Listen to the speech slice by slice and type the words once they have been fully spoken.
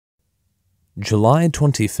July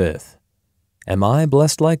 25th. Am I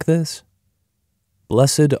blessed like this?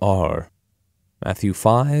 Blessed are. Matthew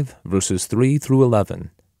 5, verses 3 through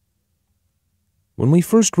 11. When we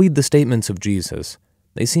first read the statements of Jesus,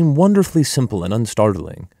 they seem wonderfully simple and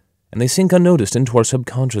unstartling, and they sink unnoticed into our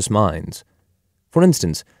subconscious minds. For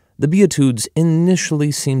instance, the Beatitudes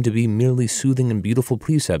initially seem to be merely soothing and beautiful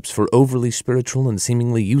precepts for overly spiritual and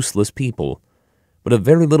seemingly useless people, but of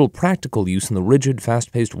very little practical use in the rigid,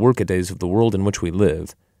 fast-paced workadays of the world in which we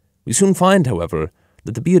live. We soon find, however,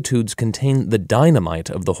 that the Beatitudes contain the dynamite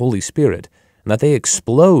of the Holy Spirit, and that they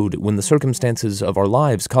explode when the circumstances of our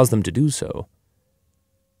lives cause them to do so.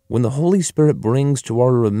 When the Holy Spirit brings to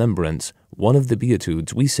our remembrance one of the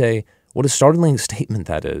Beatitudes, we say, "What a startling statement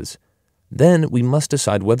that is." Then we must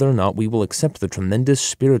decide whether or not we will accept the tremendous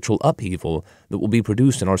spiritual upheaval that will be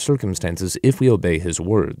produced in our circumstances if we obey His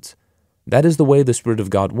words. That is the way the Spirit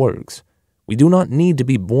of God works. We do not need to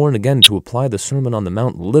be born again to apply the Sermon on the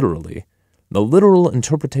Mount literally. The literal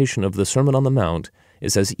interpretation of the Sermon on the Mount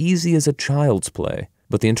is as easy as a child's play,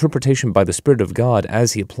 but the interpretation by the Spirit of God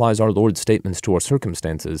as He applies our Lord's statements to our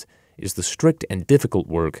circumstances is the strict and difficult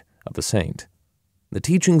work of a saint. The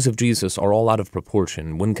teachings of Jesus are all out of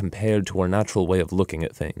proportion when compared to our natural way of looking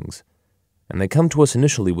at things, and they come to us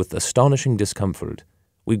initially with astonishing discomfort.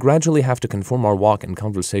 We gradually have to conform our walk and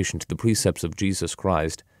conversation to the precepts of Jesus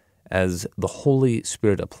Christ as the Holy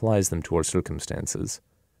Spirit applies them to our circumstances.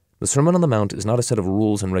 The Sermon on the Mount is not a set of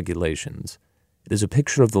rules and regulations. It is a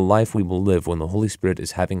picture of the life we will live when the Holy Spirit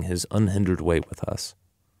is having His unhindered way with us.